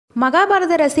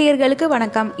மகாபாரத ரசிகர்களுக்கு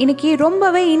வணக்கம். இன்னைக்கு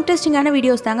ரொம்பவே இன்ட்ரெஸ்டிங்கான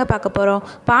வீடியோஸ் தாங்க பார்க்க போகிறோம்.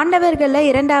 பாண்டவர்களில்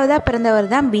இரண்டாவதாக பிறந்தவர்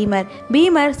தான் பீமர்.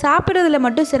 பீமர் சாப்பிட்றதுல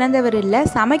மட்டும் சிறந்தவர் இல்லை,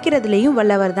 சமைக்கிறதுலேயும்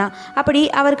வல்லவர் தான். அப்படி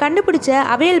அவர் கண்டுபிடிச்ச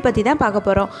அவியல் பற்றி தான் பார்க்க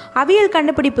போகிறோம். அவியல்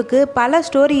கண்டுபிடிப்புக்கு பல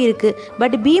ஸ்டோரி இருக்குது.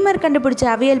 பட் பீமர் கண்டுபிடிச்ச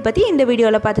அவியல் பற்றி இந்த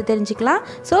வீடியோவில் பார்த்து தெரிஞ்சுக்கலாம்.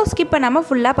 ஸோ ஸ்கிப் பண்ணாமல்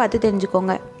ஃபுல்லாக பார்த்து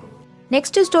தெரிஞ்சுக்கோங்க.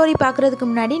 நெக்ஸ்ட் ஸ்டோரி பார்க்குறதுக்கு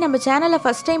முன்னாடி நம்ம சேனலை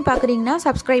ஃபஸ்ட் டைம் பார்க்குறீங்கன்னா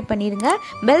சப்ஸ்கிரைப் பண்ணிடுங்க,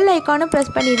 பெல் ஐக்கானும் ப்ரெஸ்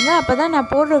பண்ணிடுங்க. அப்போ தான் நான்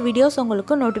போடுற வீடியோஸ்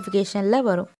உங்களுக்கு நோட்டிஃபிகேஷனில்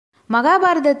வரும்.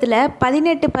 மகாபாரதத்தில்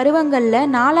 18 பருவங்களில்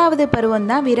 4வது பருவம்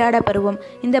தான் விராட பருவம்.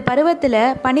 இந்த பருவத்தில்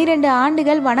 12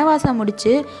 ஆண்டுகள் வனவாசம்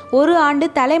முடித்து 1 ஆண்டு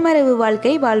தலைமறைவு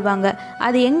வாழ்க்கை வாழ்வாங்க.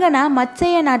 அது எங்கன்னா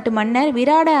மத்சய நாட்டு மன்னர்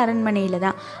விராட அரண்மனையில்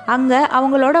தான். அங்கே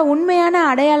அவங்களோட உண்மையான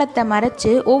அடையாளத்தை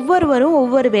மறைச்சு ஒவ்வொருவரும்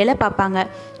ஒவ்வொரு வேலை பார்ப்பாங்க.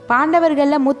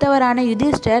 பாண்டவர்களில் மூத்தவரான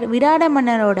யுதிஷ்டர் விராட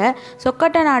மன்னரோட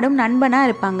சொக்கட்ட நாடும் நண்பனாக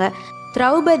இருப்பாங்க.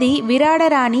 திரௌபதி விராட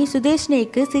ராணி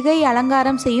சுதேஷ்னேக்கு சிகை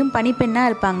அலங்காரம் செய்யும் பணிப்பெண்ணாக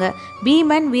இருப்பாங்க.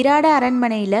 பீமன் விராட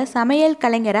அரண்மனையில் சமையல்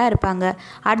கலைஞராக இருப்பாங்க.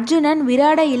 அர்ஜுனன்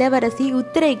விராட இளவரசி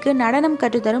உத்திரைக்கு நடனம்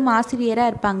கற்றுத்தரும்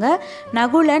ஆசிரியராக இருப்பாங்க.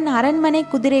 நகுலன் அரண்மனை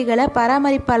குதிரைகளை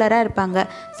பராமரிப்பாளராக இருப்பாங்க.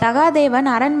 சகாதேவன்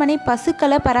அரண்மனை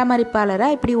பசுக்களை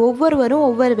பராமரிப்பாளராக, இப்படி ஒவ்வொருவரும்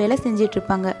ஒவ்வொரு வேலை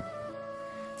செஞ்சிட்ருப்பாங்க.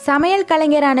 சமையல்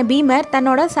கலைஞரான பீமர்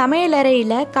தன்னோட சமையல்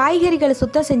அறையில் காய்கறிகளை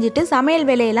சுத்தம் செஞ்சுட்டு சமையல்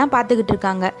வேலையெல்லாம் பார்த்துக்கிட்டு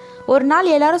இருக்காங்க. ஒரு நாள்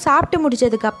எல்லாரும் சாப்பிட்டு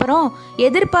முடிச்சதுக்கப்புறம்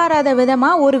எதிர்பாராத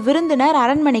விதமாக ஒரு விருந்தினர்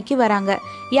அரண்மனைக்கு வராங்க.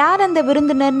 யார் அந்த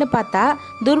விருந்தினர்னு பார்த்தா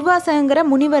துர்வாசங்கிற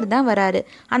முனிவர் தான் வராரு.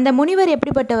 அந்த முனிவர்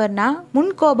எப்படிப்பட்டவர்னா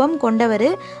முன்கோபம் கொண்டவர்.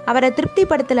 அவரை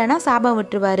திருப்திப்படுத்தலைன்னா சாபம்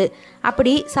விட்டுருவார்.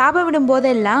 அப்படி சாபம் விடும்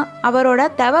போதெல்லாம் அவரோட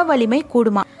தவ வலிமை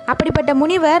கூடுமா. அப்படிப்பட்ட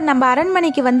முனிவர் நம்ம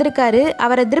அரண்மனைக்கு வந்திருக்காரு,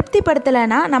 அவரை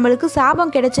திருப்திப்படுத்தலைன்னா நம்மளுக்கு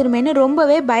சாபம் கிடைச்சிருமேன்னு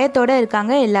ரொம்பவே பயத்தோடு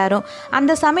இருக்காங்க எல்லாரும்.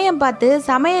 அந்த சமயம் பார்த்து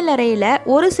சமையல் அறையில்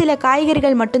ஒரு சில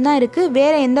காய்கறிகள் மட்டும்தான் இருக்குது,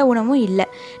 வேறு எந்த உணவும் இல்லை.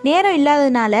 நேரம்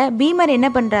இல்லாததுனால பீமர் என்ன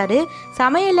பண்ணுறாரு,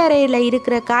 சமையல் அறையில்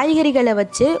இருக்கிற காய்கறிகளை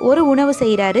வச்சு ஒரு உணவு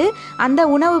செய்கிறாரு. அந்த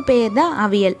உணவு பெயர் தான்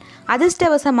அவியல்.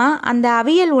 அதிர்ஷ்டவசமாக அந்த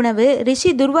அவியல் உணவு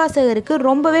ரிஷி துர்வாசகருக்கு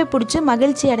ரொம்பவே பிடிச்சி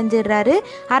மகிழ்ச்சி அடைஞ்சிடுறாரு,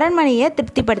 அரண்மனையை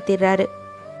திருப்திப்படுத்திடுறாரு.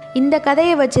 இந்த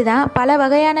கதையை வச்சு தான் பல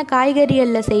வகையான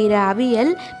காய்கறிகளில் செய்கிற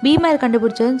அவியல் பீமர்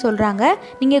கண்டுபிடிச்சதுன்னு சொல்கிறாங்க.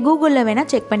 நீங்கள் கூகுளில் வேணால்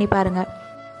செக் பண்ணி பாருங்கள்.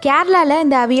 கேரளாவில்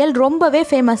இந்த அவியல் ரொம்பவே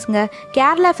ஃபேமஸ்ங்க.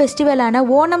 கேரளா ஃபெஸ்டிவலான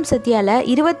ஓணம் சத்யாவில்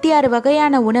 26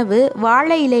 வகையான உணவு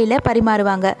வாழை இலையில்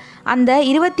பரிமாறுவாங்க. அந்த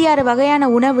 26 வகையான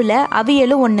உணவில்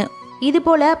அவியலும் ஒன்று. இது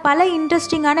போல் பல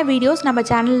இன்ட்ரெஸ்டிங்கான வீடியோஸ் நம்ம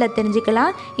சேனலில்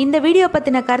தெரிஞ்சுக்கலாம். இந்த வீடியோ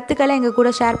பற்றின கருத்துக்களை எங்கள்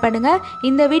கூட ஷேர் பண்ணுங்கள்.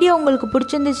 இந்த வீடியோ உங்களுக்கு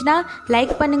பிடிச்சிருந்துச்சுன்னா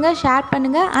லைக் பண்ணுங்கள், ஷேர்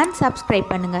பண்ணுங்கள் அண்ட்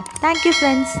சப்ஸ்கிரைப் பண்ணுங்கள். Thank you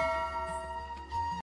friends.